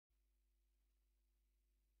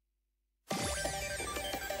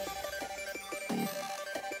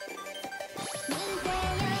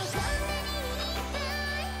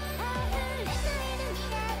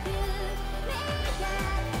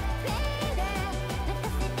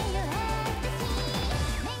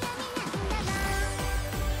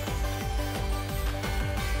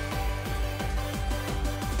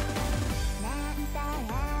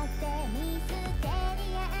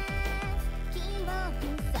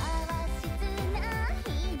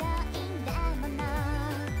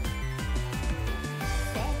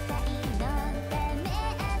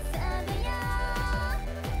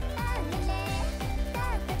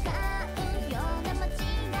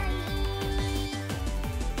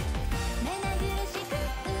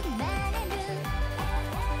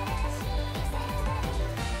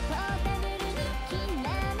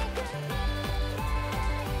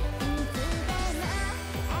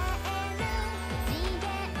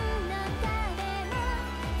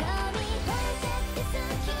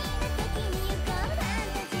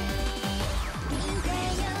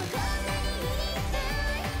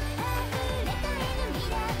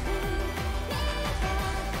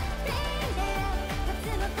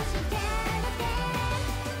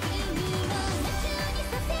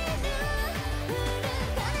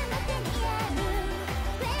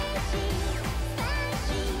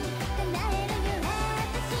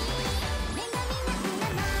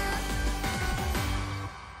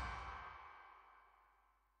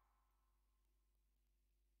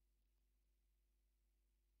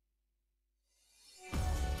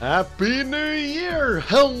Happy New Year!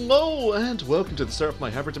 Hello and welcome to the start of my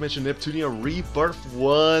Hyperdimension Neptunia Rebirth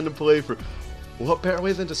 1 playthrough. What better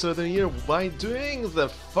way than to start the new year by doing the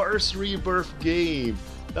first Rebirth game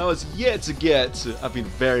that was yet to get. I've been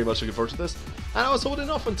very much looking forward to this, and I was holding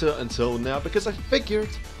off until now because I figured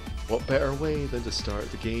what better way than to start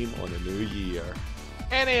the game on a new year.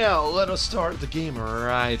 Anyhow, let us start the game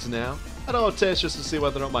right now. And I'll test just to see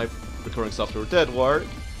whether or not my recording software did work,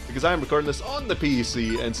 because I'm recording this on the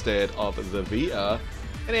PC instead of the Vita.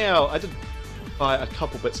 Anyhow, I did buy a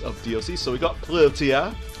couple bits of DLC, so we got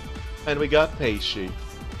Plutia, and we got Peishi,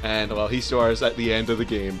 and well, he stars at the end of the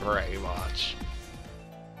game, pretty much.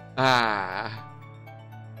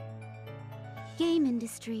 Game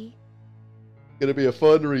industry. Gonna be a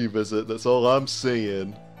fun revisit, that's all I'm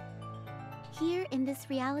saying. Here in this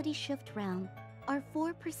reality shift realm are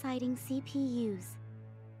 4 presiding CPUs.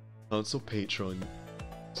 Console Patron.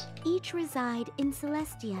 Each reside in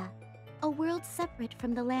Celestia, a world separate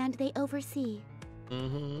from the land they oversee.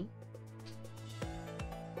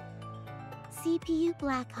 CPU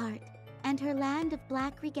Blackheart and her land of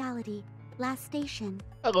black regality, Last Station.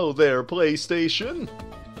 Hello there, PlayStation.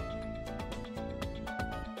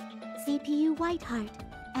 CPU Whiteheart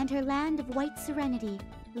and her land of white serenity,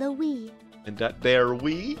 Lowe. And that there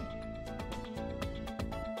we.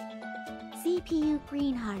 CPU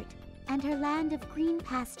Greenheart and her land of green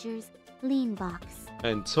pastures, Leanbox.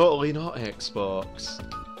 And totally not Xbox.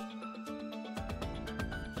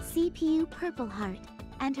 CPU Purpleheart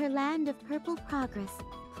and her land of purple progress,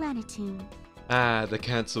 Planetune. The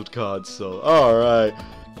cancelled console. Alright.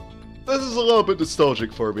 This is a little bit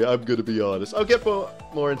nostalgic for me, I'm gonna be honest. I'll get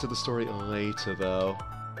more into the story later, though.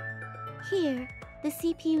 Here, the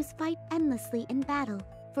CPUs fight endlessly in battle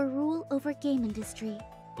for rule over game industry.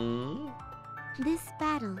 This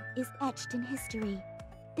battle is etched in history.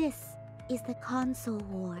 This is the console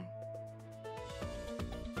war.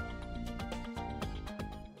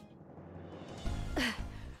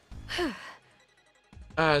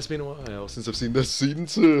 It's been a while since I've seen this scene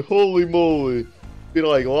too. Holy moly. Been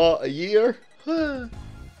like, what, a year?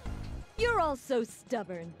 You're all so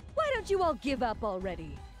stubborn. Why don't you all give up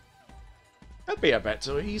already? That'd be a bit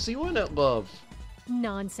too easy, wouldn't it, love?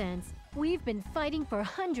 Nonsense. We've been fighting for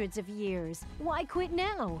hundreds of years. Why quit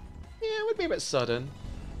now? Yeah, it would be a bit sudden.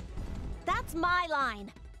 That's my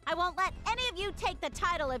line. I won't let any of you take the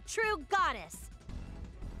title of true goddess.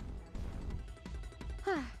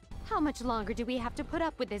 How much longer do we have to put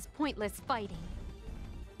up with this pointless fighting?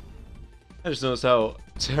 I just noticed how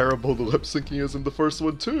terrible the lip syncing is in the first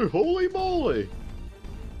one too. Holy moly.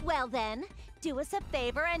 Well then, do us a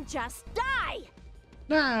favor and just die!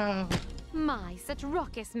 Nah. My, such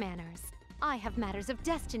raucous manners. I have matters of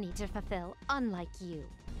destiny to fulfill, unlike you.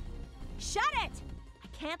 Shut it! I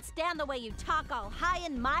can't stand the way you talk all high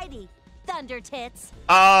and mighty, Thunder Tits.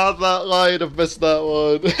 That line, I've missed that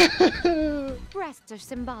one. Breasts are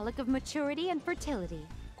symbolic of maturity and fertility,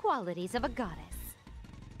 qualities of a goddess.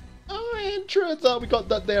 Oh, intro, I thought we got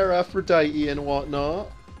that there Aphrodite and whatnot.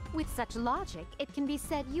 With such logic, it can be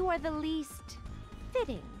said you are the least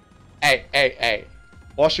fitting. Hey.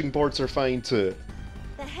 Washing boards are fine too.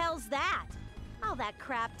 The hell's that? All that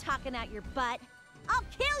crap talking out your butt. I'll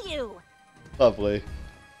kill you! Lovely.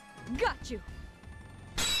 Got you!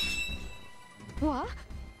 What?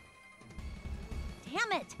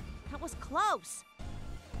 Damn it! That was close.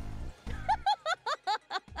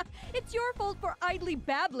 It's your fault for idly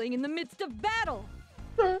babbling in the midst of battle!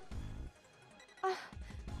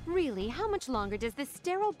 Really, how much longer does this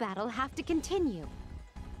sterile battle have to continue?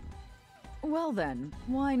 Well then,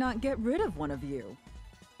 why not get rid of one of you?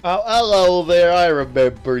 Oh, hello there, I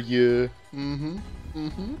remember you.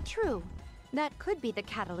 True. That could be the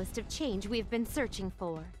catalyst of change we've been searching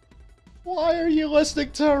for. Why are you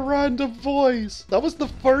listening to a random voice? That was the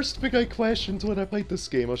first thing I questioned when I played this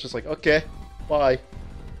game. I was just like, okay, why?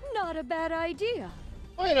 Not a bad idea.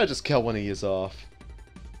 Why not just kill one of yous off?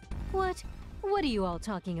 What? What are you all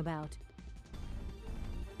talking about?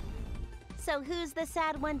 So who's the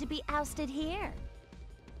sad one to be ousted here?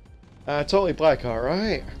 Totally Blackheart,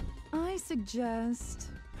 right? I suggest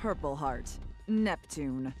Purpleheart,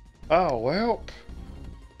 Neptune. Oh, well.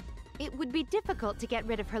 It would be difficult to get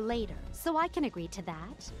rid of her later, so I can agree to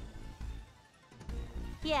that.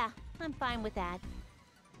 Yeah, I'm fine with that.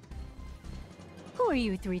 Who are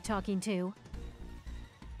you three talking to?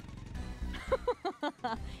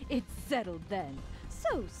 It's settled then.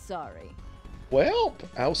 So sorry. Well,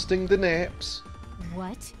 ousting the Neps.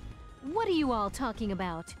 What? What are you all talking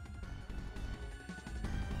about?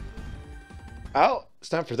 Oh, it's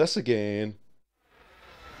time for this again.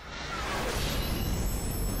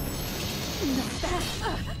 Not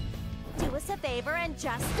that. us a favor and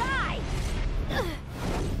just die!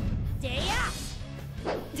 Daya!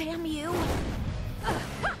 Damn you!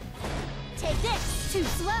 Take this! Too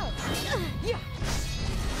slow! Yeah!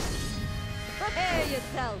 Prepare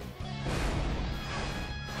yourself!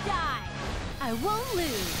 Die! I won't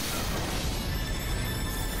lose!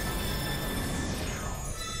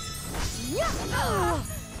 Yeah!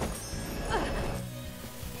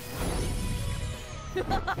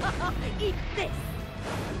 Eat this!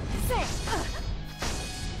 Say!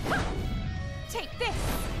 Take this!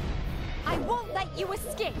 I won't let you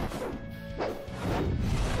escape!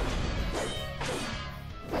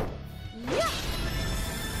 Yeah!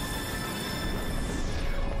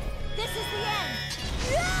 This is the end!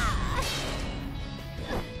 Yeah!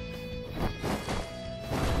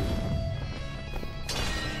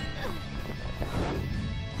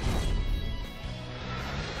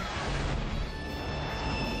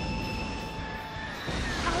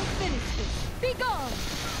 I'll finish this! Be gone!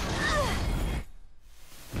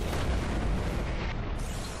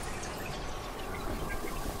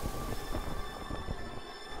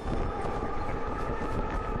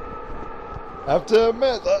 I have to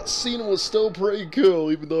admit, that scene was still pretty cool,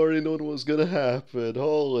 even though I already known what was gonna happen.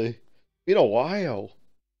 Holy. Been a while.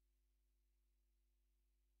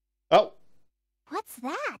 Oh. What's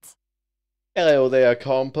that? Hello there,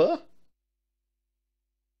 compa.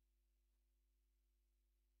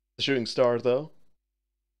 The shooting star, though.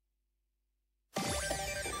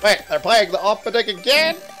 Wait, they're playing the opening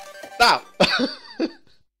again? No!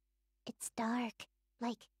 It's dark.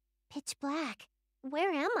 Like, pitch black.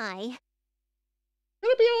 Where am I?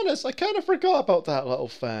 Gonna be honest, I kind of forgot about that little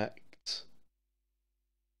fact.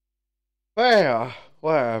 There,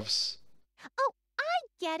 whatevs. Oh, I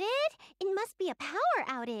get it! It must be a power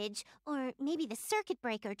outage. Or maybe the circuit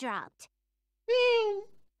breaker dropped.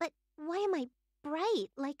 But why am I bright,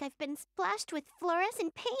 like I've been splashed with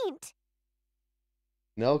fluorescent paint?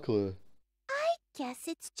 No clue. I guess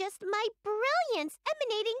it's just my brilliance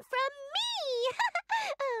emanating from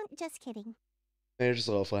me! Just kidding. There's just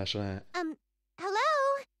a little flashlight.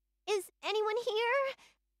 Hello? Is anyone here?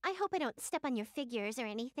 I hope I don't step on your figures or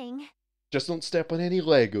anything. Just don't step on any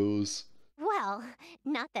Legos. Well,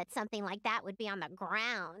 not that something like that would be on the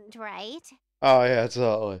ground, right? Oh yeah,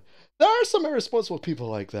 totally. There are some irresponsible people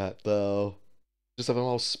like that, though. Just have them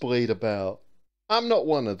all splayed about. I'm not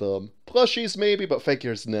one of them. Plushies maybe, but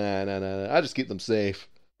figures, nah. I just keep them safe.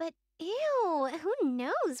 But ew, who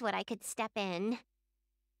knows what I could step in?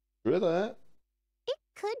 True that. It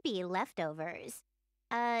could be leftovers.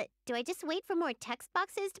 Do I just wait for more text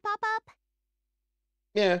boxes to pop up?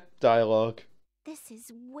 Yeah, dialogue. This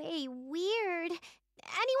is way weird.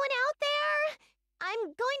 Anyone out there? I'm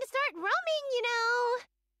going to start roaming, you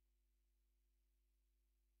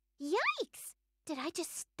know. Yikes! Did I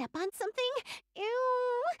just step on something?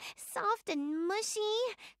 Ew, soft and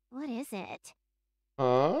mushy. What is it?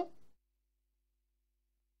 Huh?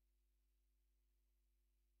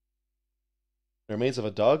 The remains of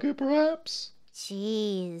a doggo, perhaps?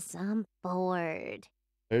 Jeez, I'm bored.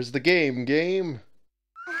 There's the game.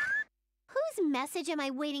 Whose message am I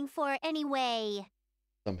waiting for anyway?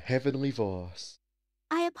 Some heavenly voice.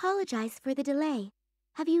 I apologize for the delay.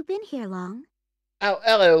 Have you been here long? Oh,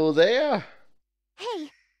 hello there.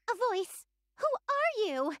 Hey, a voice. Who are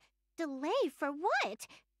you? Delay for what?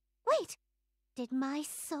 Wait, did my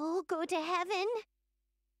soul go to heaven?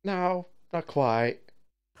 No, not quite.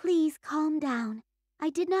 Please calm down. I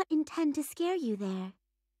did not intend to scare you there.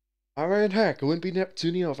 I mean, heck, it wouldn't be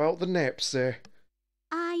Neptunia without the Neps, eh?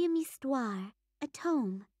 I am Histoire, a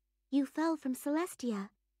tome. You fell from Celestia,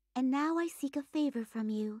 and now I seek a favor from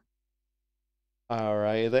you.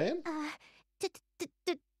 Alright then.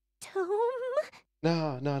 Tome?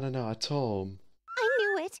 No, a tome. I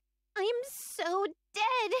knew it. I am so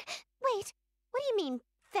dead. Wait, what do you mean,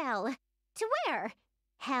 fell? To where?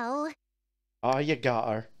 Hell? Ah, you got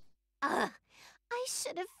her. I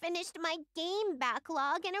should have finished my game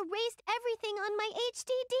backlog and erased everything on my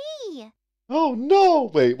HDD. Oh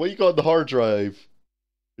no! Wait, what you got on the hard drive?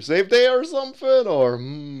 Your save day or something? Or,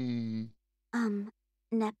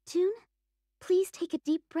 Neptune? Please take a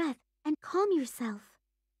deep breath and calm yourself.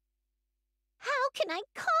 How can I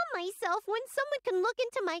calm myself when someone can look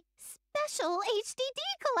into my special HDD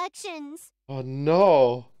collections? Oh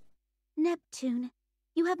no! Neptune,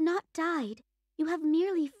 you have not died. You have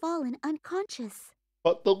merely fallen unconscious.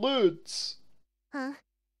 But the loots! Huh?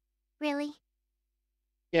 Really?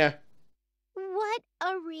 Yeah. What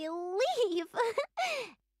a relief!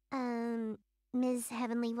 Ms.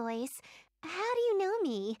 Heavenly Voice, how do you know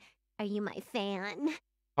me? Are you my fan?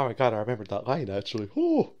 Oh my god, I remembered that line actually.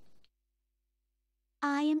 Ooh.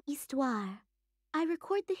 I am Histoire. I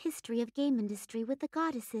record the history of game industry with the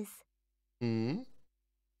goddesses.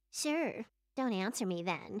 Sure. Don't answer me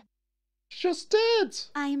then. Just did.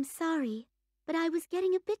 I am sorry, but I was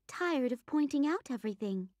getting a bit tired of pointing out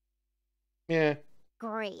everything. Yeah.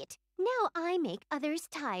 Great. Now I make others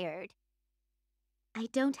tired. I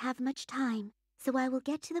don't have much time, so I will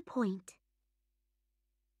get to the point.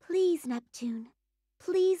 Please, Neptune.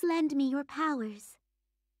 Please lend me your powers.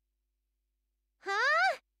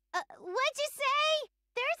 Huh? What'd you say?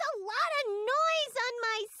 There's a lot of noise on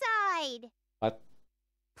my side. What?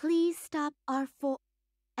 Please stop R4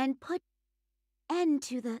 and put end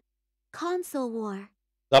to the console war.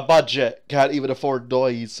 The budget can't even afford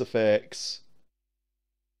noise effects.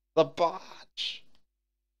 The botch.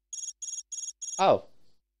 Oh.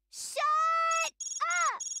 Shut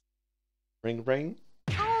up! Ring ring.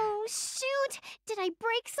 Oh, shoot! Did I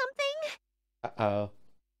break something? Uh-oh.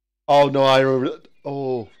 Oh no, I remember.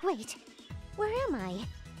 Oh. Wait, where am I?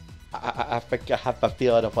 I think I have a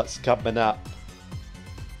feeling of what's coming up.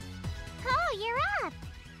 Oh, you're up!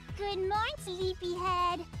 Good morning,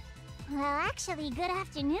 sleepyhead. Well, actually, good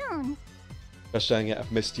afternoon. Gosh dang it,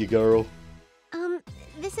 I've missed you, girl.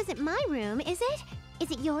 This isn't my room, is it?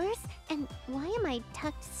 Is it yours? And why am I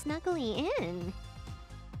tucked snugly in?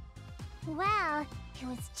 Well, it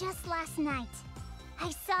was just last night.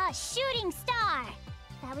 I saw a shooting star.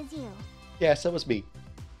 That was you. Yes, that was me.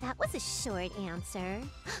 That was a short answer.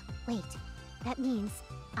 Wait, that means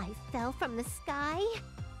I fell from the sky?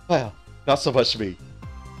 Well, not so much me.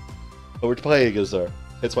 But we're playing as her.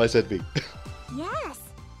 That's why I said me. Yes,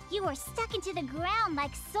 you were stuck into the ground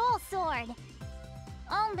like Soul Sword.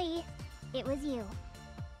 Only, it was you.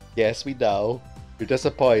 Yes, we know. You're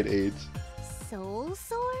disappointed. Soul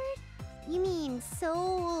Sword? You mean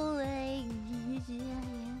soul...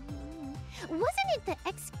 Wasn't it the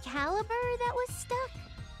Excalibur that was stuck?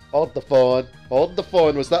 Hold the phone. Hold the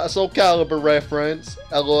phone. Was that a Soul Calibur reference?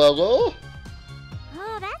 Hello, hello?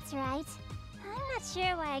 Oh, that's right. I'm not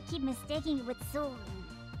sure why I keep mistaking it with Soul.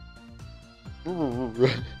 Oh,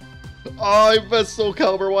 I missed Soul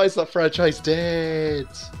Calibur. Why is that franchise dead?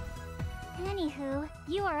 Anywho,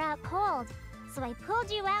 you were out cold, so I pulled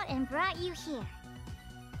you out and brought you here.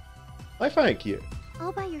 I thank you.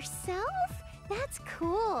 All by yourself? That's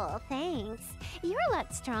cool, thanks. You're a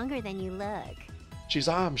lot stronger than you look. She's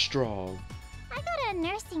Armstrong. I go to a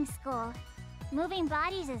nursing school. Moving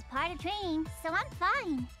bodies is part of training, so I'm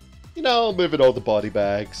fine. You know, moving all the body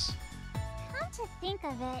bags. Come to think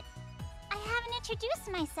of it, I haven't introduced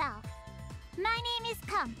myself. My name is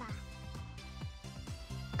Kampa.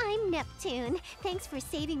 I'm Neptune. Thanks for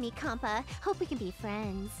saving me, Kampa. Hope we can be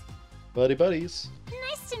friends. Buddy buddies.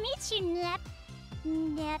 Nice to meet you, Nep.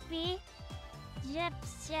 Neppy. Nep.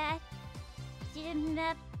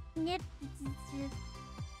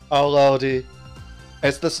 Oh lordy.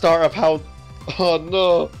 It's the start of how... Oh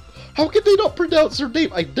no. How could they not pronounce her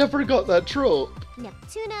name? I never got that trope.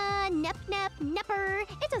 Neptuna, Nep-Nep, Nepper.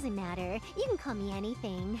 It doesn't matter. You can call me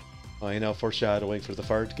anything. I know, foreshadowing for the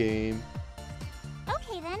third game.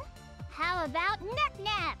 Okay then. How about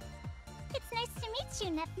Nep-Nep? It's nice to meet you,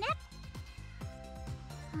 Nep-Nep.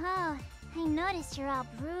 Oh, I noticed you're all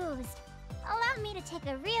bruised. Allow me to take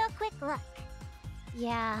a real quick look.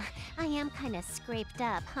 Yeah, I am kind of scraped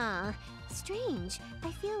up, huh? Strange.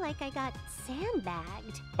 I feel like I got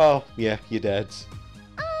sandbagged. Oh, yeah, you did.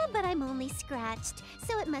 But I'm only scratched,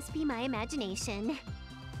 so it must be my imagination.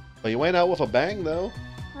 Well, you went out with a bang, though.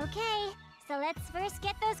 Okay, so let's first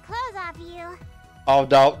get those clothes off you. Oh,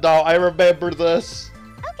 no, I remember this.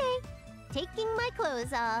 Okay, taking my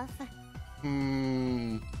clothes off.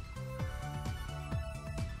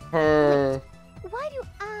 Her. Why do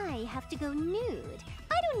I have to go nude?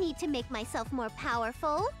 I don't need to make myself more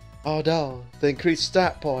powerful. Oh no, the increased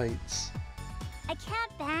stat points. I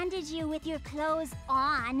can't bandage you with your clothes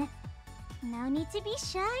on. No need to be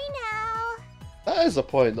shy now. That is a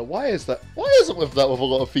point. Why is that? Why isn't with that with a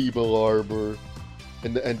lot of female armor?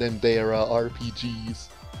 And then their RPGs.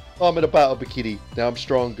 Oh, I'm in a battle bikini. Now I'm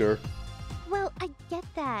stronger. Well, I get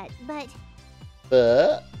that, but...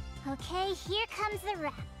 Okay, here comes the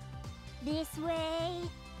wrap. This way,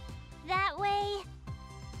 that way,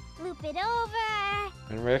 loop it over.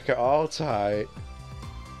 And make it all tight.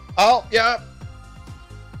 Oh, yeah.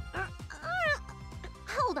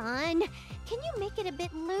 Hold on. Can you make it a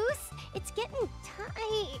bit loose? It's getting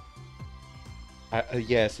tight.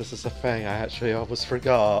 Yes, this is a thing. I actually almost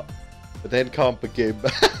forgot. But then comp came.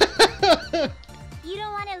 You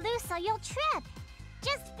don't want it loose or you'll trip.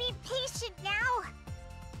 Just be patient now.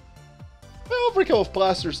 Well, overkill with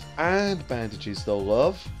plasters and bandages, though,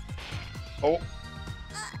 love. Oh.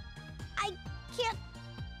 I can't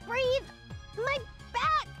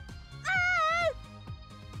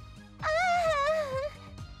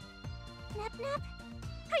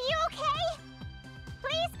you okay?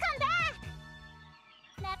 Please come back!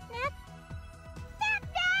 Nep-Nep?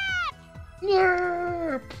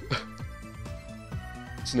 Nep-Nep! Nep!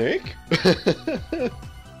 Snake?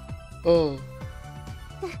 Oh.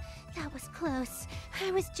 That was close.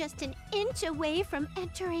 I was just an inch away from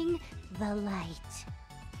entering the light.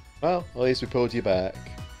 Well, at least we pulled you back.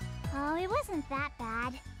 Oh, it wasn't that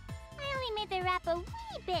bad. I only made the wrap a wee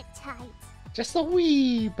bit tight. Just a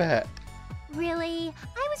wee bit. Really?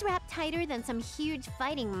 I was wrapped tighter than some huge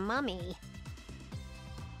fighting mummy.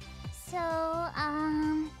 So,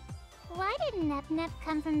 why did Nep-Nep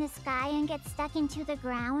come from the sky and get stuck into the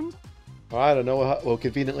ground? I don't know. We'll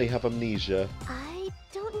conveniently have amnesia. I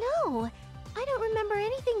don't know. I don't remember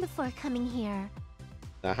anything before coming here.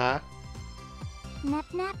 Uh-huh.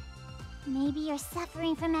 Nep-Nep, maybe you're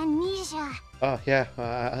suffering from amnesia. Oh, yeah,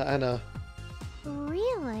 I know.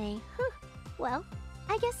 Really? Huh. Well,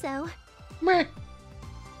 I guess so. Meh.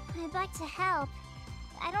 I'd like to help.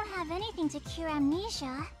 I don't have anything to cure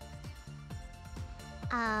amnesia.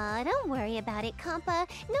 Don't worry about it, Compa.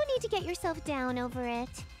 No need to get yourself down over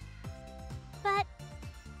it. But,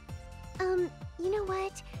 you know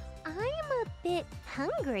what? I'm a bit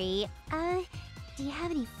hungry. Do you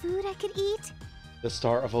have any food I could eat? The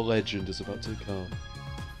start of a legend is about to come.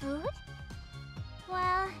 Food?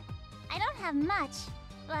 Well, I don't have much,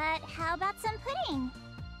 but how about some pudding?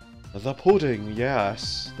 The pudding,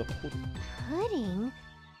 yes. The pudding. Pudding?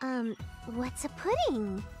 What's a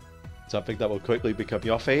pudding? Something that will quickly become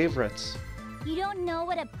your favorites. You don't know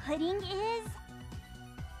what a pudding is?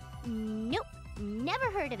 Nope,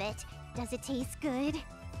 never heard of it. Does it taste good?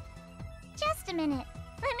 Just a minute.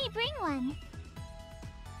 Let me bring one.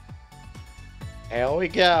 Here we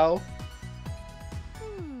go.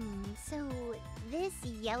 So this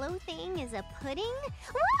yellow thing is a pudding?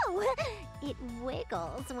 Whoa! It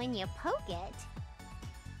wiggles when you poke it.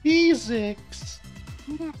 Physics.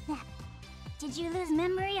 Nep-Nep, did you lose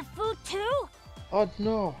memory of food too? Oh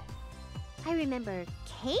no. I remember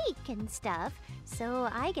cake and stuff, so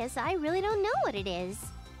I guess I really don't know what it is.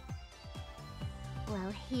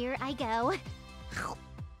 Well, here I go.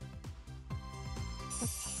 The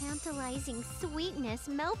tantalizing sweetness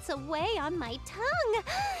melts away on my tongue.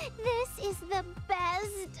 This is the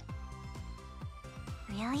best.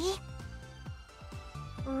 Really?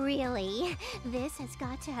 Really, this has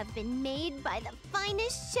got to have been made by the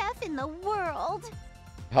finest chef in the world.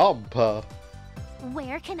 Compa.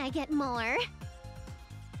 Where can I get more?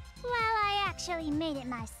 Well, I actually made it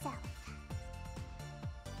myself.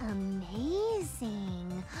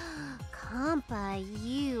 Amazing. Compa,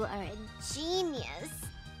 you are a genius.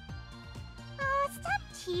 Oh, stop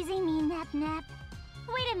teasing me, Nep-Nep.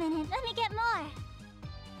 Wait a minute, let me get more.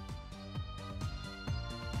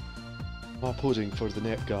 More pudding for the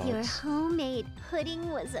Nep gods. Your homemade pudding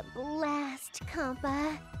was a blast,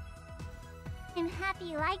 Compa. I'm happy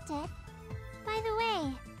you liked it. By the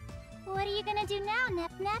way, what are you gonna do now,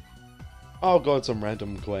 Nep-Nep? I'll go on some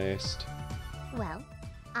random quest. Well,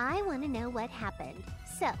 I want to know what happened,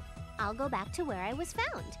 so I'll go back to where I was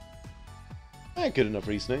found. Good enough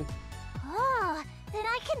reasoning. Oh, then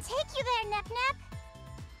I can take you there, Nep-Nep.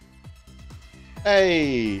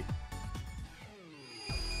 Hey!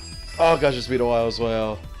 Oh gosh, it's been a while as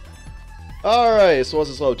well. Alright, so what's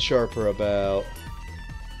this little chirper about?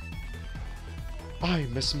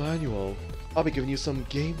 I'm Miss Manual. I'll be giving you some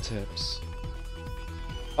game tips.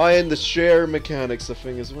 And the share mechanics of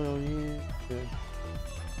thing as well, yeah.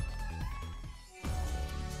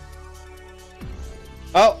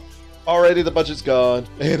 Oh! Already the budget's gone.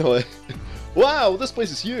 Anyway. Wow, this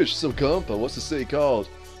place is huge. So Compa, what's the city called?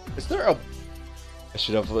 Is there a... I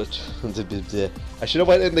should have went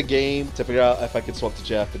in the game to figure out if I could swap to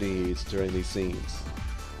Japanese during these scenes.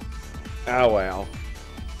 Oh well.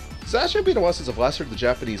 It's actually been a while since I've last heard the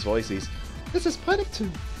Japanese voices. This is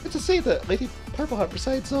Neptune. It's a city that Lady Purpleheart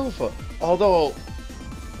resides over. Although,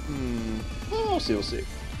 we'll see.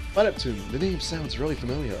 Neptune, the name sounds really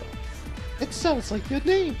familiar. It sounds like your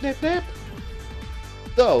name, Nep-Nep.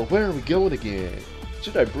 So, where are we going again?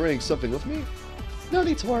 Should I bring something with me? No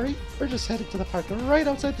need to worry. We're just heading to the park right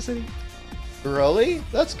outside the city. Really?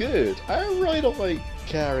 That's good. I really don't like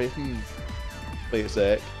carrying. Wait a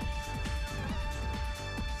sec.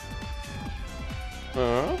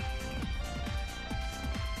 Huh?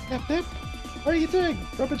 Nep-Nep, what are you doing?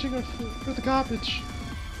 Rummaging through the garbage.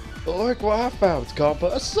 Look what I found,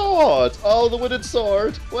 Compa. A sword! Oh, the wooden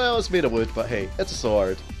sword. Well, it's made of wood, but hey, it's a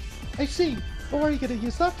sword. I see. But what are you gonna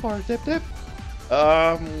use that for, Nep-Nep?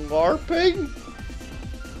 LARPing?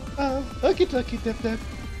 Okie dokie, Nep-Nep.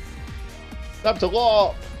 Time to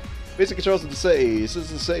LARP! Basic controls of the city. This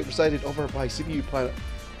is the city resided over by CPU planet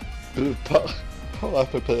I'm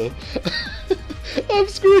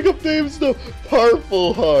screwing up names though.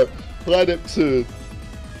 Purple Heart, Planet 2.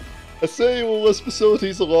 A city will list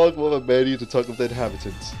facilities along with a menu to talk with the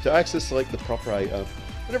inhabitants. To access, select the proper item.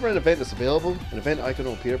 Whenever an event is available, an event icon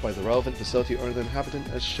will appear by the relevant facility or the inhabitant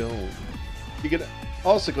as shown. You can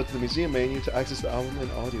also go to the museum menu to access the album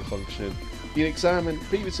and audio function. You can examine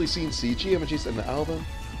previously seen CG images in the album.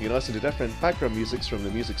 You can listen to different background musics from the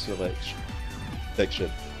music selection.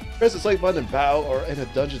 Press the select button in battle or in a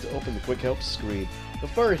dungeon to open the quick help screen.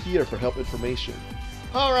 Refer here for help information.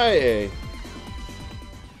 Alrighty!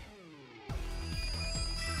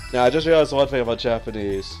 Now I just realized one thing about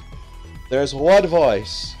Japanese. There's one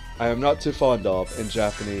voice I am not too fond of in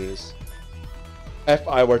Japanese. If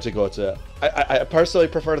I were to go to it. I personally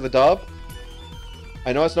prefer the dub.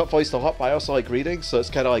 I know it's not voiced a lot, but I also like reading, so it's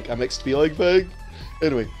kind of like a mixed feeling thing.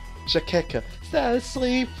 Anyway, Shakeka. So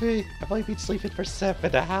sleepy. I've only been sleeping for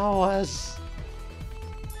 7 hours.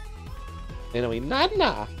 Anyway,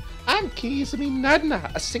 Nana. I'm Kizumi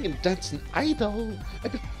Nana, a singing, dancing idol.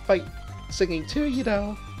 I've been singing too, you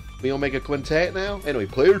know. We all make a quintet now? Anyway,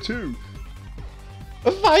 player 2.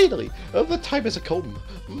 Finally! The time has come.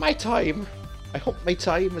 My time. I hope my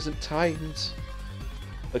time isn't timed.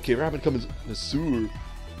 Okay, ramen comes in the sewer.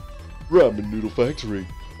 Ramen noodle factory.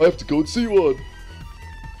 I have to go and see one.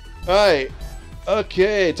 Alright.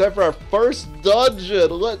 Okay, time for our first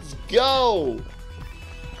dungeon. Let's go!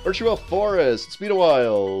 Virtual Forest. It's been a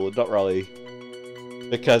while. Not really.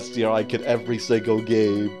 Because, you know, I get every single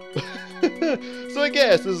game. So I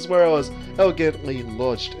guess this is where I was elegantly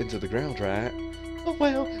lodged into the ground, right? Oh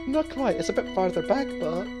well, not quite. It's a bit farther back,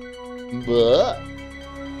 but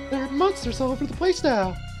there are monsters all over the place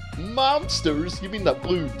now. Monsters? You mean that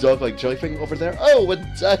blue dog-like jelly thing over there? Oh, a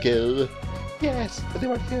duckle. Yes, but they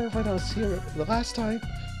weren't here when I was here the last time.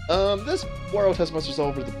 This world has monsters all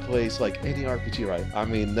over the place, like any RPG, right? I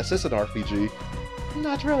mean, this is an RPG.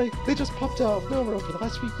 Not really. They just popped out of nowhere over the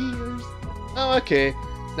last few years. Oh, okay.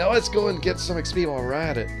 Now let's go and get some XP while we're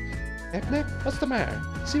at it. Nep-Nep, what's the matter?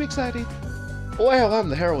 Seem excited? Well, I'm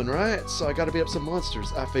the heroine, right? So I gotta beat up some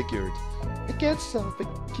monsters, I figured. I guess so, but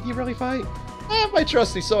can you really fight? I have my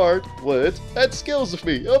trusty sword. Would. Add skills with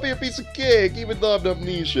me. I'll be a piece of cake, even though I'm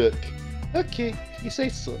amnesiac. Okay, you say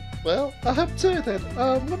so. Well, I'll have to then.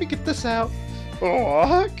 Let me get this out.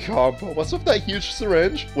 Oh, combo. What's with that huge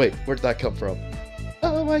syringe? Wait, where'd that come from?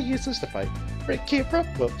 Oh, I use this to fight. Where it came from?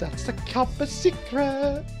 Well, that's the combo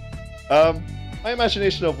secret. My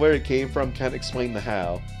imagination of where it came from can't explain the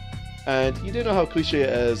how. And you do know how cliche it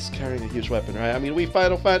is carrying a huge weapon, right? I mean, we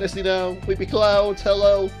Final Fantasy now. We be Cloud,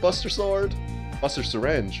 hello, Buster Sword, Buster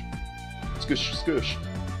Syringe. Scoosh, scoosh.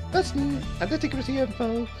 That's neat. And the integrity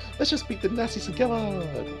info. Let's just beat the Nazis and go on.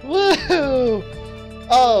 Woohoo!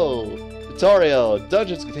 Oh! Tutorial.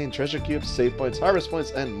 Dungeons contain treasure cubes, save points, harvest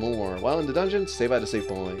points, and more. While in the dungeon, save at a save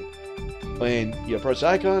point. When you approach the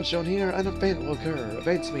icon shown here, an event will occur.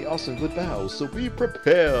 Events may also include battles, so be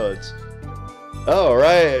prepared.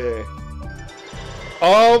 Alright.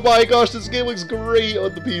 Oh my gosh, this game looks great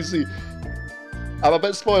on the PC. I'm a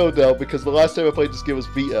bit spoiled now because the last time I played this game was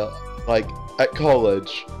Vita, like, at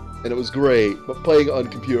college. And it was great, but playing it on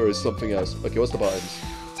computer is something else. Okay, what's the buttons?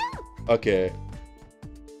 Okay.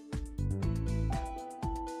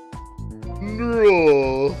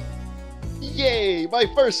 No. Yay, my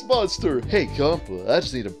first monster! Hey, compa, I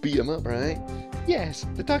just need to beat him up, right? Yes,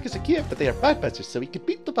 the dog is a cute, but they are bad busters, so we can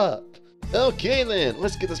beat them up. Okay then,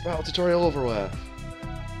 let's get this battle tutorial over with.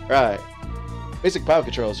 Right. Basic battle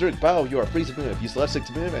controls. During battle, you are free to move. Use the left stick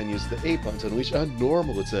to move and use the A button to unleash a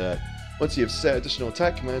normal attack. Once you have set additional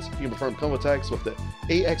attack commands, you can perform combo attacks with the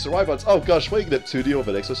A, X, or Y buttons. Oh gosh, playing Neptunia with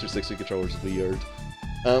an X plus 360 controller is weird.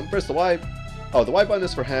 Press the Y. Oh, the Y button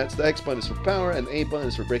is for hats, the X button is for power, and the A button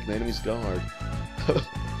is for breaking the enemy's guard.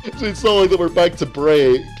 It's not like that we're back to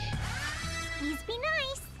break. Please be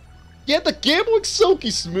nice. Yeah, the game looks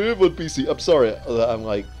silky smooth on PC. I'm sorry, I'm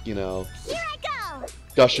like, you know, Here I go.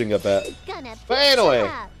 gushing a bit. But anyway,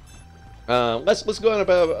 let's go on a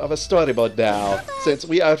bit of a story mode now, since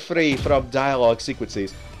we are free from dialogue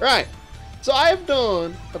sequences. Right, so I've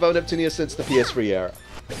known about Neptunia since the PS3 era.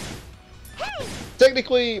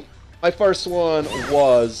 Technically, my first one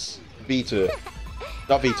was V2.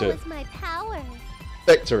 Not V2. That was my power.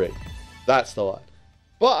 Victory. That's the one.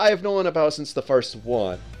 But I've known about it since the first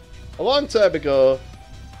one. A long time ago,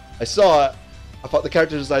 I saw it, I thought the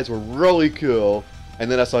character designs were really cool, and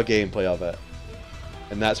then I saw gameplay of it.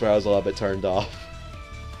 And that's where I was a little bit turned off.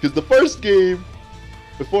 Because the first game,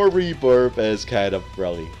 before Rebirth, is kind of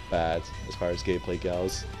really bad as far as gameplay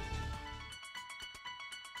goes.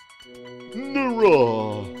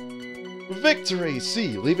 Nara! Victory!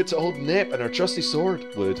 See, leave it to old Nep and our trusty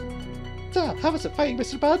sword would. Duh, how was it fighting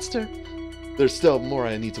Mr. Monster? There's still more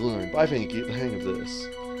I need to learn, but I think I get the hang of this.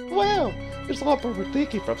 Well, there's a lot more we're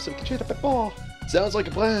thinking from, so we can train a bit more. Sounds like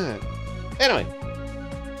a plan. Anyway.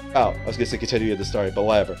 Oh, I was gonna say continue the story, but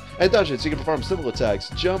whatever. In dungeons, you can perform symbol attacks,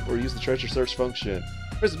 jump, or use the treasure search function.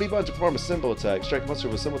 Press the B button to perform a symbol attack. Strike a monster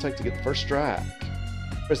with a symbol attack to get the first strike.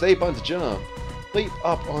 Press the A button to jump. Leap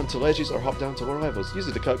up onto ledges or hop down to lower levels. Use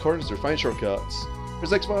it to cut corners or find shortcuts.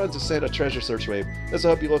 Press X button to send a treasure search wave. This will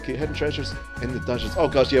help you locate hidden treasures in the dungeons. Oh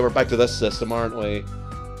gosh, yeah, we're back to this system, aren't we?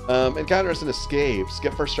 Encounters and escapes.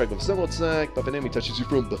 Get first strike with a symbol attack, but if an enemy touches you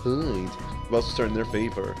from behind, you also turn in their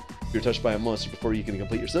favor. If you're touched by a monster before you can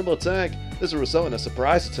complete your symbol attack, this will result in a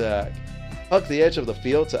surprise attack. Hug the edge of the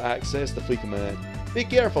field to access the flee command. Be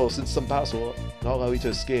careful, since some battles will not allow you to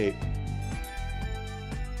escape.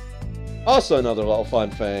 Also, another little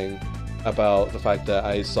fun thing about the fact that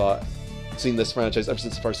I seen this franchise ever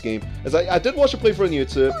since the first game is I did watch a playthrough on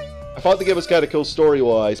YouTube. I thought the game was kind of cool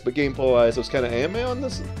story-wise, but gameplay-wise, it was kind of anime on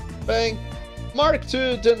this thing. Mark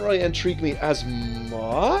II didn't really intrigue me as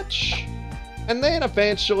much. And then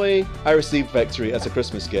eventually, I received Victory as a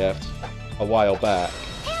Christmas gift a while back.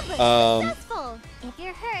 Successful. If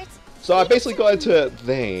you're hurt, So I basically got into it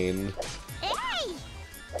then. hey!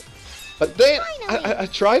 But then, I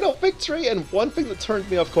tried out Victory, and one thing that turned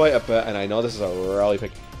me off quite a bit, and I know this is a really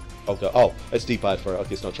big... Oh, God. Oh, it's D-pad for it.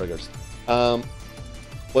 Okay, it's not triggers.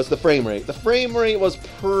 Was the frame rate. The frame rate was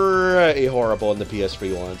pretty horrible in the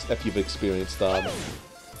PS3 ones, if you've experienced them.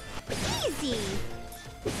 Easy.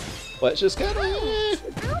 Which is kind of...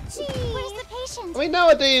 Ouchie. Where's the patient? I mean,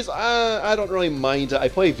 nowadays, I don't really mind it. I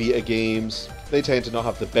play Vita games. They tend to not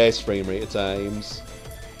have the best frame rate at times.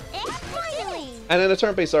 Finally. And in a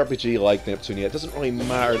turn-based RPG like Neptunia, it doesn't really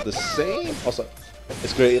matter the same. Also,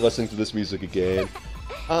 it's great listening to this music again.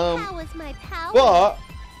 That was my power.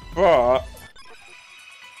 But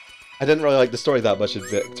I didn't really like the story that much in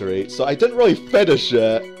Victory, so I didn't really finish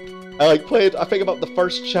it. I played, I think, about the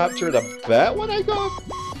first chapter in a bit when I got.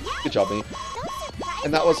 Good job, me.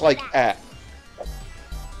 And that was like it.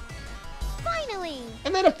 Finally.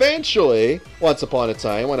 And then eventually, once upon a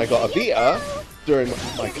time, when I got a Vita during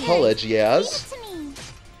my college years,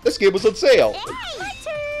 this game was on sale. My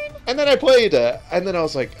turn. And then I played it, and then I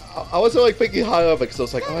was like, I wasn't like thinking high of it because I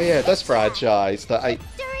was like, oh yeah, this franchise that I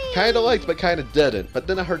kind of liked but kind of didn't. But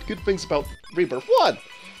then I heard good things about Rebirth 1.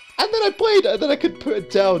 And then I played it, and then I could put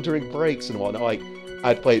it down during breaks and whatnot. Like,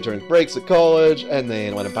 I'd play it during breaks at college, and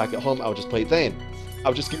then when I'm back at home, I would just play it then. I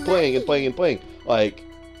would just keep playing and playing and playing. Like,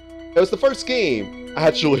 it was the first game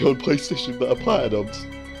actually on PlayStation that I platinumed.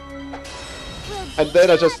 And then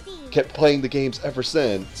I just kept playing the games ever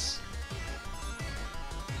since.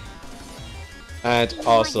 And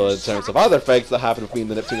also, in terms of other things that happened with me in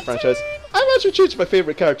the Neptune franchise, I've actually changed my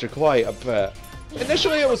favorite character quite a bit.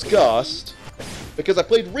 Initially it was Gust, because I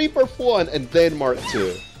played Rebirth 1 and then Mark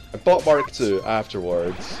II. I bought Mark II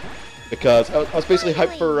afterwards, because I was basically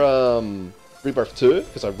hyped for Rebirth 2,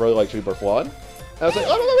 because I really liked Rebirth 1. And I was like,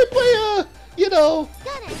 oh, let me play, you know,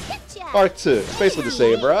 Mark II. It's basically the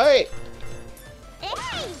same, right?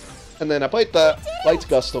 And then I played that, liked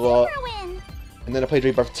Gust a lot, and then I played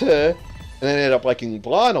Rebirth 2, and then I ended up liking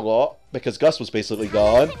Blonde a lot, because Gust was basically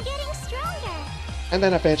gone. And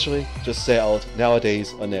then eventually just settled,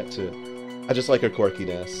 nowadays, on Neptune. I just like her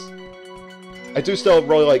quirkiness. I do still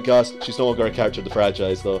really like Gust. She's no longer a character of the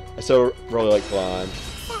franchise, though. I still really like Blonde.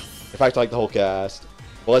 In fact, I like the whole cast.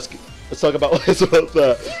 Well, let's talk about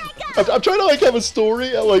that. I'm trying to like have a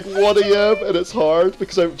story at like 1 AM, and it's hard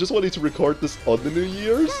because I just wanted to record this on the New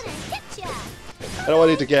Year's. I don't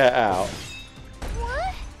want it to get out.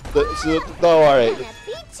 No, alright.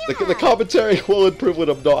 The commentary will improve when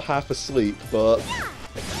I'm not half asleep, but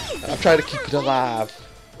I'm trying to keep it alive.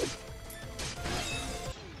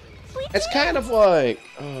 It's kind of like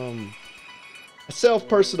a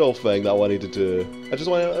self-personal thing that I wanted to do. I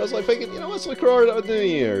was like thinking, you know, let's record it on New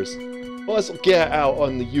Year's. Well, let's get out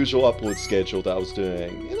on the usual upload schedule that I was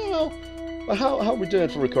doing. You know, but how are we doing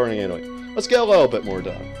for recording anyway? Let's get a little bit more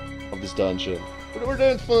done of this dungeon. We're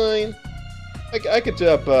doing fine. I could do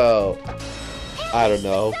about, I don't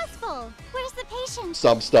know, Where's the patient?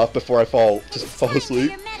 some stuff before I fall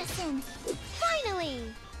asleep. Finally.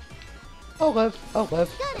 I'll live. That was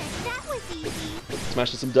easy.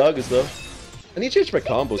 Smashing some daggers though. I need to change my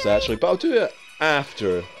combos actually, but I'll do it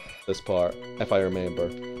after this part, if I remember.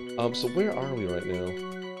 So where are we right now?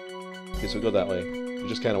 Okay, so we go that way. We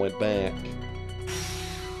just kind of went back.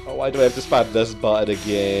 Oh, why do I have to spam this button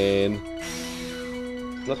again?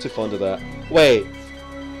 I'm not too fond of that. Wait,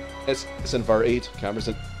 it's inverted. Camera's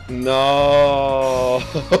in. No.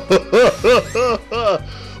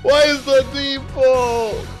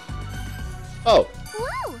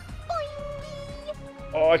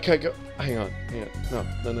 can't go. Hang on. No.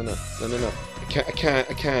 I can't.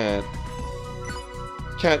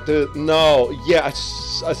 Can't do it. No. Yeah, I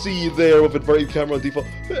see you there with inverted camera on default.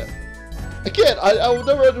 I can't. I will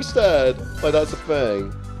never understand why that's a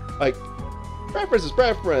thing. Like, preference is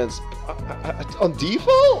preference. On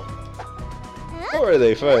default? What are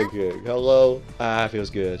they thinking? Hello? Ah, feels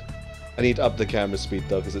good. I need to up the camera speed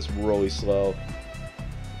though, because it's really slow.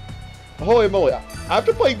 Holy moly,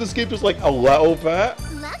 after playing this game just like a little bit,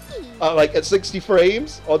 like at 60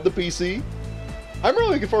 frames on the PC, I'm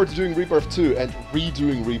really looking forward to doing Rebirth 2 and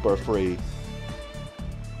redoing Rebirth 3.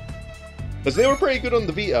 Because they were pretty good on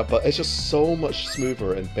the Vita, but it's just so much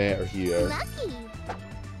smoother and better here.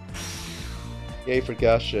 Yay for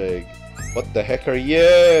gushing. What the heck are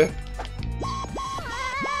you?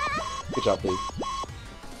 Good job, dude.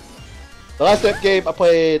 The last Nep game I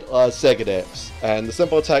played was Sega Neps, and the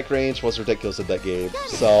simple attack range was ridiculous in that game,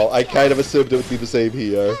 so I kind of assumed it would be the same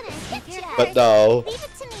here. But no,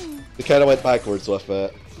 they kind of went backwards with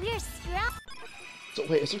it. So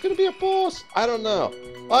wait, is there going to be a boss? I don't know.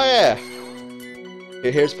 Oh yeah!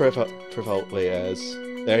 Here's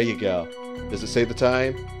Privoltlias. There you go. Does it say the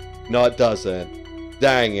time? No, it doesn't.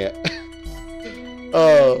 Dang it.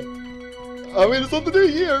 Oh. I mean, it's not the New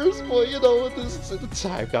Year's, but you know, this is the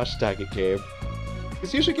time. Gosh dang it, game.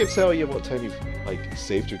 Because usually games tell you what time you've, like,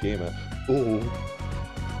 saved your game at. Ooh.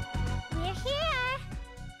 We're here!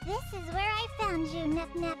 This is where I found you,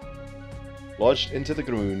 Nep-Nep. Lodged into the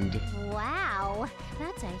ground. Wow,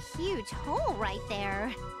 that's a huge hole right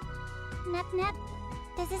there. Nep-Nep,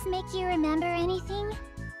 does this make you remember anything?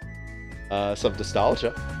 Some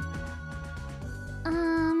nostalgia.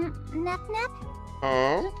 Nep-Nep?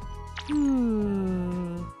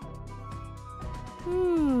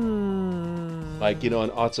 Like, you know,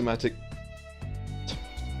 an automatic...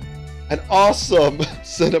 An awesome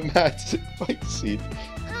cinematic fight scene.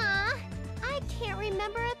 I can't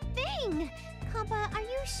remember a thing. Compa, are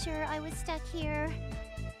you sure I was stuck here?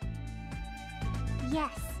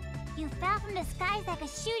 Yes. You fell from the skies like a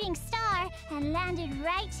shooting star and landed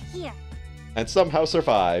right here. And somehow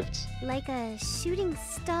survived. Like a shooting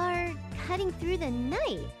star cutting through the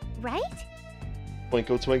night, right?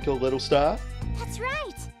 Twinkle, twinkle, little star. That's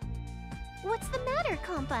right. What's the matter,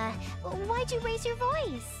 Compa? Why'd you raise your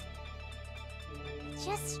voice? It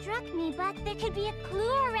just struck me, but there could be a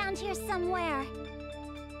clue around here somewhere.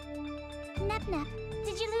 Nep-Nep,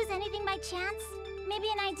 did you lose anything by chance? Maybe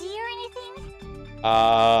an idea or anything?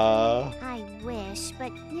 I wish,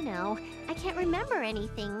 but, you know, I can't remember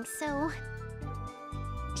anything, so...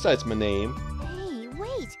 Besides my name. Hey,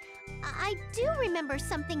 wait! I do remember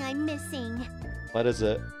something I'm missing. What is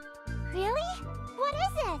it? Really? What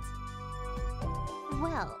is it?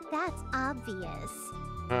 Well, that's obvious.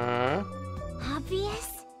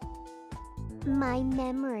 Obvious? My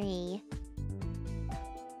memory.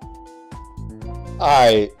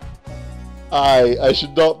 I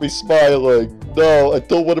should not be smiling. No, I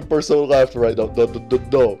don't want to burst out laughter right now.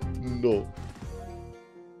 No.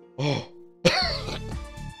 Oh.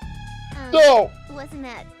 No! Wasn't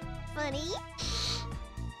that funny?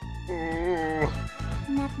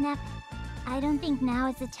 Nep-Nep, I don't think now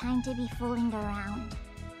is the time to be fooling around.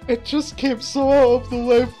 It just came so out of the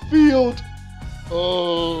left field.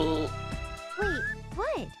 Oh. Wait,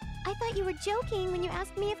 what? I thought you were joking when you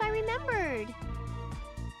asked me if I remembered.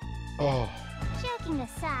 Oh. Joking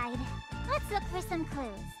aside, let's look for some clues.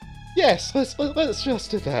 Yes, let's just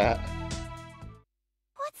do that.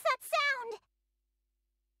 What's that sound?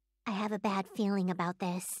 I have a bad feeling about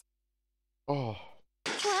this. Oh.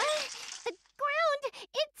 What? The ground!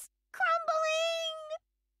 It's crumbling!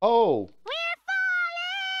 Oh. We're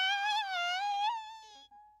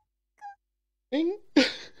Ding. That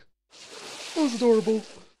was adorable.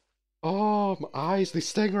 Oh, my eyes, they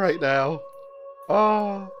sting right now.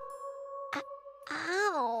 Oh.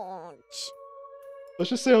 Ouch. Let's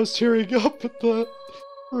just say I was tearing up at that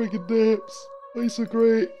friggin' Neps. They're so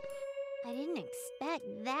great. I didn't expect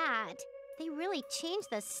that. They really changed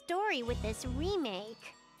the story with this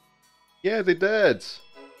remake. Yeah, they did.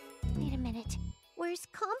 Wait a minute. Where's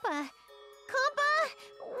Compa? Compa!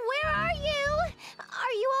 Where are you?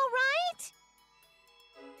 Are you alright?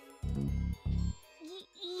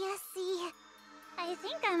 Yes, see, I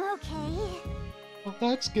think I'm okay. Well,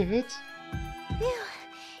 that's good. Phew.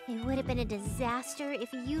 It would have been a disaster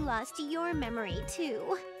if you lost your memory,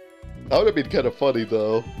 too. That would have been kind of funny,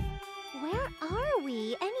 though. Where are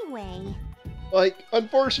we, anyway? Like,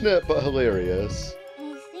 unfortunate, but hilarious.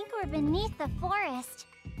 I think we're beneath the forest.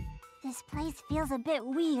 This place feels a bit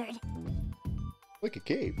weird. Like a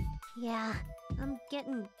cave. Yeah, I'm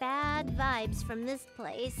getting bad vibes from this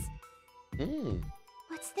place.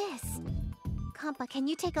 What's this? Compa, can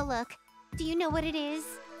you take a look? Do you know what it is?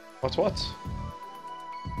 What's what?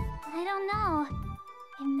 I don't know.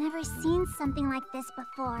 I've never seen something like this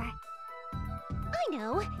before. I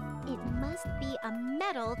know. It must be a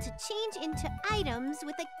medal to change into items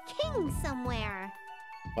with a king somewhere.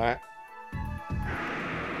 What?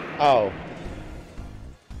 Oh.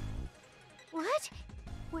 What?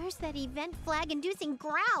 Where's that event flag-inducing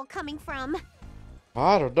growl coming from?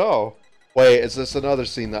 I don't know. Wait, is this another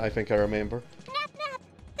scene that I think I remember? Nep-Nep!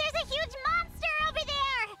 There's a huge monster over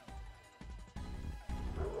there!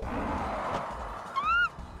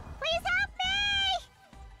 Please help me!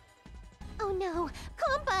 Oh no,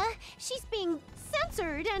 Compa! She's being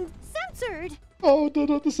censored and censored! Oh, no,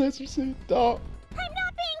 not the censor scene. No. I'm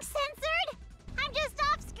not being censored! I'm just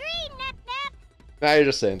off screen, Nep-Nep! Now you're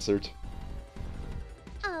just censored.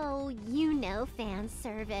 Oh, you know fan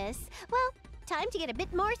service. Well, time to get a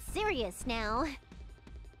bit more serious now.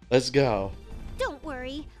 Let's go. Don't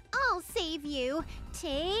worry, I'll save you.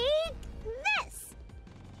 Take this!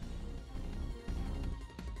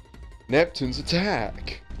 Neptune's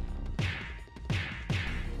attack.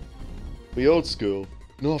 The old school.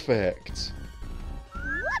 No effects.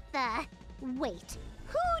 What the? Wait,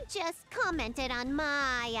 who just commented on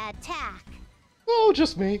my attack? Oh,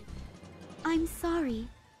 just me. I'm sorry.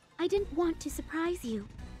 I didn't want to surprise you,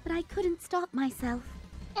 but I couldn't stop myself.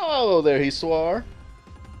 Oh, there he swore.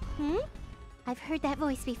 Hmm? I've heard that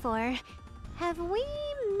voice before. Have we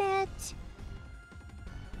met?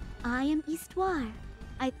 I am Histoire.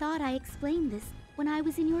 I thought I explained this when I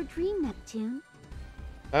was in your dream, Neptune.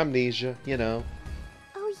 Amnesia, you know.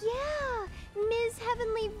 Oh yeah, Ms.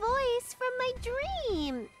 Heavenly Voice from my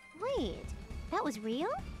dream. Wait, that was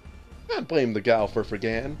real? Can't blame the gal for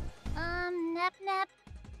forgetting. Nep-Nep.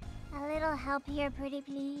 A little help here, pretty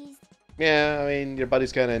please. Yeah, I mean, your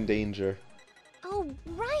buddy's kinda in danger. Oh,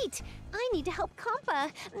 right! I need to help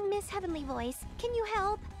Compa. Miss Heavenly Voice, can you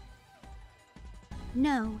help?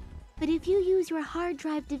 No, but if you use your hard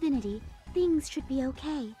drive divinity, things should be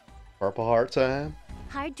okay. Purple heart time?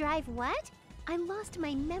 Hard drive what? I lost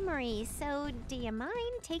my memory, so do you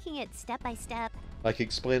mind taking it step by step? Like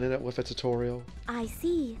explaining it with a tutorial? I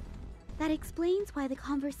see. That explains why the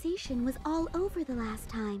conversation was all over the last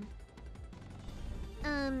time.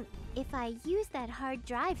 If I use that hard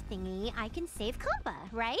drive thingy, I can save Compa,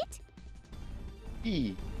 right?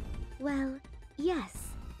 E. Well, yes.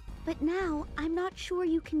 But now, I'm not sure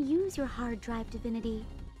you can use your hard drive divinity.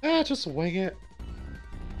 Just wing it.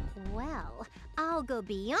 Well, I'll go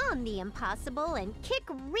beyond the impossible and kick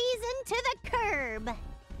reason to the curb.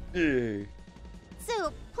 Yeah.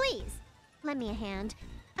 So, please, lend me a hand.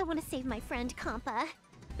 I want to save my friend Compa.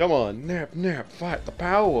 Come on, Nep-Nep, fight the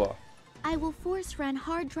power. I will force run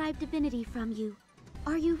hard drive divinity from you.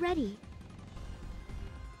 Are you ready?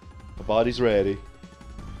 The body's ready.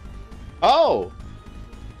 Oh!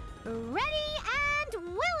 Ready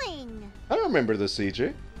and willing! I remember this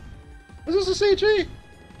CG. Is this a CG?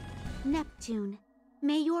 Neptune,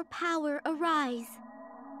 may your power arise.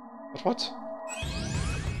 What?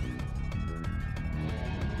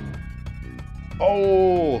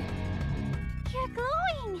 Oh! You're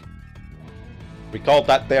glowing! We called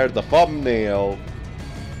that there the thumbnail.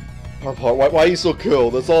 Why are you so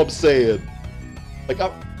cool? That's all I'm saying. Like,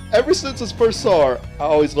 ever since I first saw her, I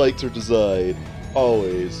always liked her design.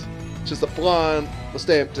 Always. Just the blonde, the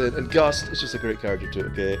Stampton, and Gust. It's just a great character too,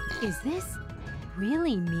 okay? Is this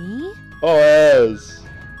really me? Oh, it is.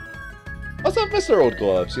 Also, I miss her old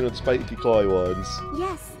gloves, you know, the spiky clawy ones.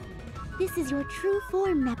 Yes, this is your true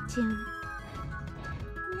form, Neptune.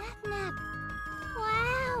 Nep-Nep.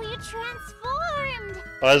 Wow, you transformed!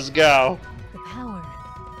 Let's go. The power.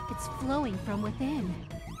 It's flowing from within.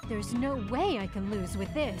 There's no way I can lose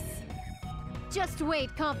with this. Just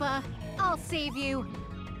wait, Compa. I'll save you.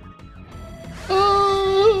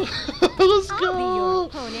 Oh, let's I'll go. be your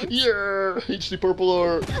opponent. Yeah, HD purple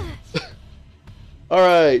art.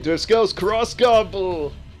 Alright, let's go cross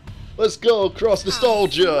combo. Let's go cross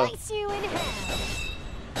nostalgia. Slice you in half.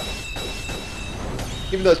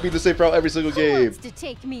 Even though it's been the same throughout every single Who game. wants to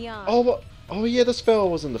take me on? Oh yeah, this fella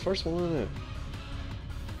was in the first one, wasn't it?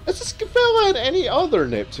 Is this fella in any other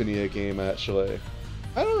Neptunia game, actually?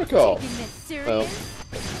 I don't recall. Taking this serious? Well,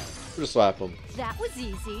 we'll just slap him. That was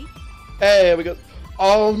easy. Hey, we got...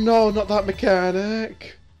 Oh no, not that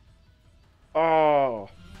mechanic. Oh,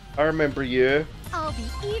 I remember you. I'll be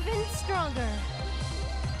even stronger.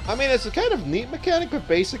 I mean, it's a kind of neat mechanic, but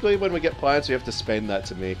basically when we get plants, we have to spend that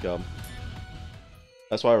to make them.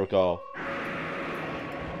 That's what I recall.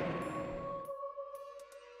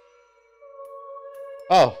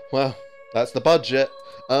 Oh, well, that's the budget.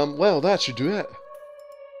 Well, that should do it.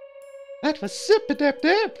 That was super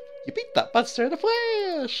Nep-Nep. You beat that monster in the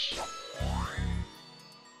flesh.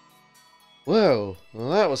 Well,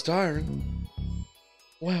 that was tiring.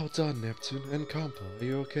 Well done, Neptune and Compa. Are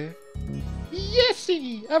you okay?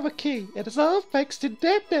 Yesy, I'm okay. It is all thanks to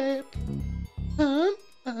Nep-Nep.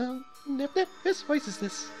 Nep-Nep, whose voice is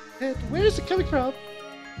this? And where is it coming from?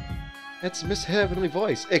 It's Miss Heavenly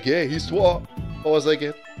Voice, aka Histoire. What was that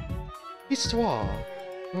again? Histoire.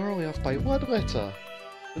 You're only off by one letter.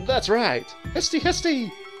 That's right. Histy,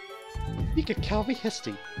 Histy. You can call me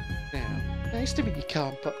Histy. Now, nice to meet you,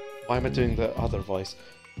 Compa. Why am I doing the other voice?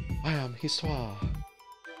 I am Histoire.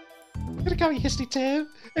 I'm gonna call you Histy too.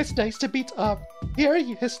 It's nice to meet here are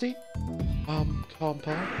you, Histy?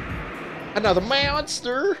 Compa. Another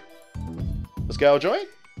monster! Let's go, join.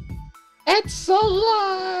 It's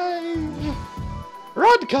alive!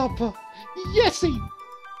 Run, Compa! Yesy!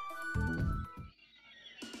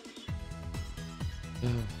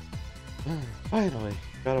 Finally,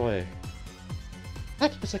 got away.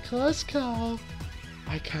 That was a close call.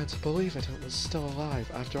 I can't believe it was still alive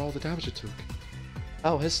after all the damage it took.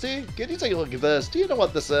 Oh, Histy, can you take a look at this? Do you know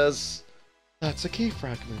what this is? That's a key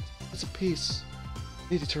fragment. It's a piece.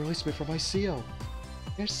 Needed to release me from my seal.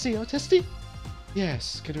 Your seal, Histy?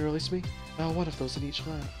 Yes, can you release me? One of those in each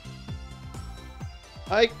land.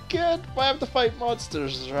 I can't have to fight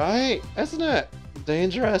monsters, right? Isn't it?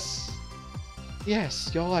 Dangerous. Yes,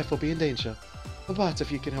 your life will be in danger. But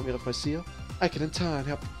if you can help me lift my seal, I can in turn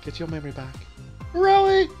help get your memory back.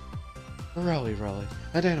 Really? Really.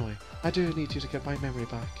 And anyway, I do need you to get my memory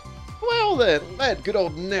back. Well then, let good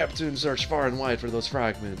old Neptune search far and wide for those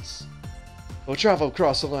fragments. We'll travel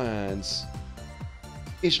across the lands.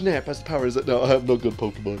 Each Nep has the powers that... No, I have no good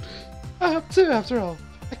Pokemon. I have two, after all.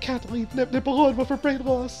 I can't leave Nep-Nep alone with her brain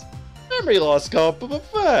loss. Memory loss, Compa, but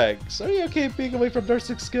thanks. Are you okay being away from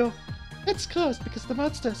nursing skill? It's closed because of the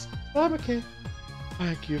monsters. I'm okay.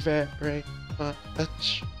 Thank you very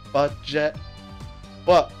much, budget.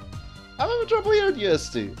 What? I'm having trouble hearing you,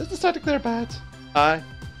 Histy. Is this starting to clear bad?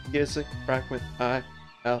 Using fragment time.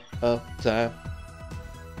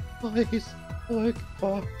 Please look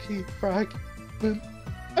for key fragment.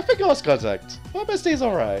 I think I lost contact. Well, Misty's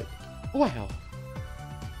alright. Well,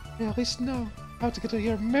 I at least know how to get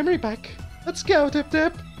your memory back. Let's go,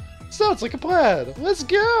 Nep-Nep. Sounds like a plan. Let's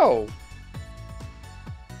go.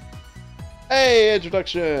 Hey,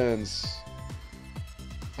 introductions.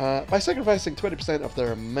 By sacrificing 20% of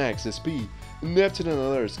their max SP, Neptune and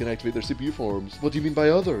others can activate their CPU forms. What do you mean by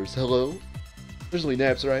others? Hello? There's only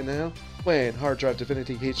Neps right now. When Hard Drive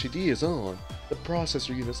Divinity HDD is on, the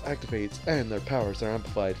processor units activates and their powers are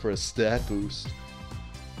amplified for a stat boost.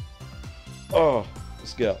 Oh,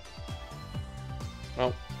 let's go.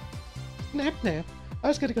 Oh. Nep-Nep, I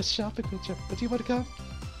was gonna go shopping with you, but do you want to come?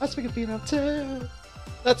 I was thinking of being out too.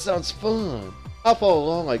 That sounds fun. I'll follow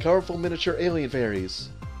along like colorful miniature alien fairies.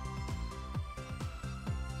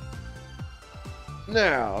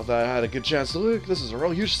 Now that I had a good chance to look, this is a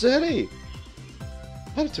real huge city.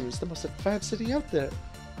 Neptune is the most advanced city out there,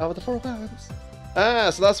 out of the 4 lands.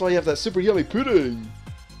 So that's why you have that super yummy pudding.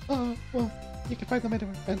 Well, you can find them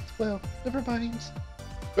anywhere, and, well, never mind.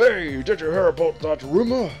 Hey, did you hear about that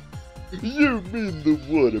rumor? You mean the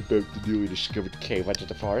one about the newly discovered cave under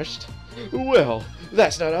the forest? Well,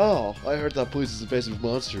 that's not all. I heard that place is infested with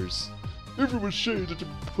monsters. Everyone's saying that the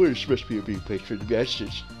place must be a big place for the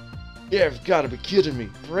monsters. You've got to be kidding me.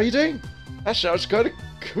 Breeding? That sounds kind of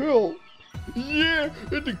cool. Yeah,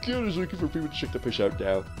 and the kid is looking for people to check the fish out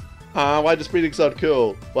now. Why does breeding sound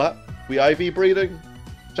cool? What? We IV breeding?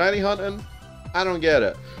 Shiny hunting? I don't get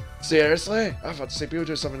it. Seriously? I thought the same people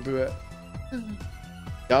do something about it.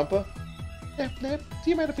 Yampa? Nep-Nep, do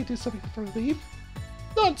you mind if we do something before we leave?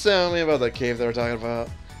 Don't tell me about the cave they were talking about.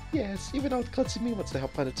 Yes, even though Clutzy me wants to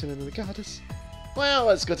help Planet 2 and the goddess. Well,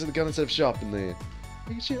 let's go to the gun instead of shopping then.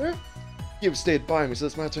 Are you sure? You've stayed by me, so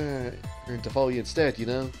it's my turn to follow you instead, you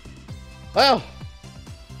know? Well!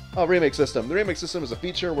 Oh, remake system. The remake system is a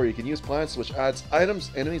feature where you can use plants which adds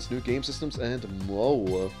items, enemies, new game systems, and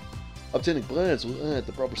more. Obtaining plants will add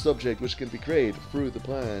the proper subject which can be created through the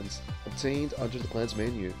plants obtained under the plants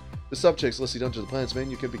menu. The subjects listed under the plants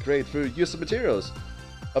menu can be created through use of materials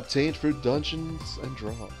obtained through dungeons and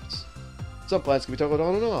drops. Some plants can be toggled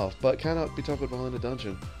on and off, but cannot be toggled while in a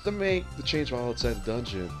dungeon. So make the change while outside the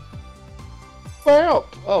dungeon. Well,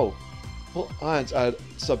 plants add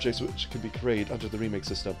subjects which can be created under the remake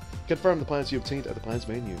system. Confirm the plants you obtained at the plants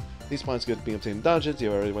menu. These plants could be obtained in dungeons,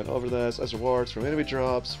 you already went over this, as rewards from enemy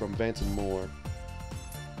drops, from events, and more.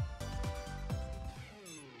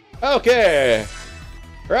 Okay!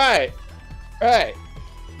 Right!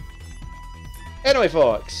 Anyway,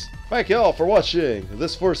 folks, Thank you all for watching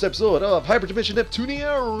this first episode of Hyperdimension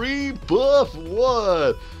Neptunia Rebuff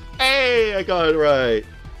 1. Hey, I got it right.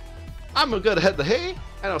 I'm gonna head the hay,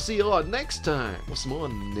 and I'll see you all next time with some more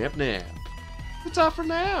Nep-Nep. That's all for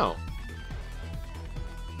now.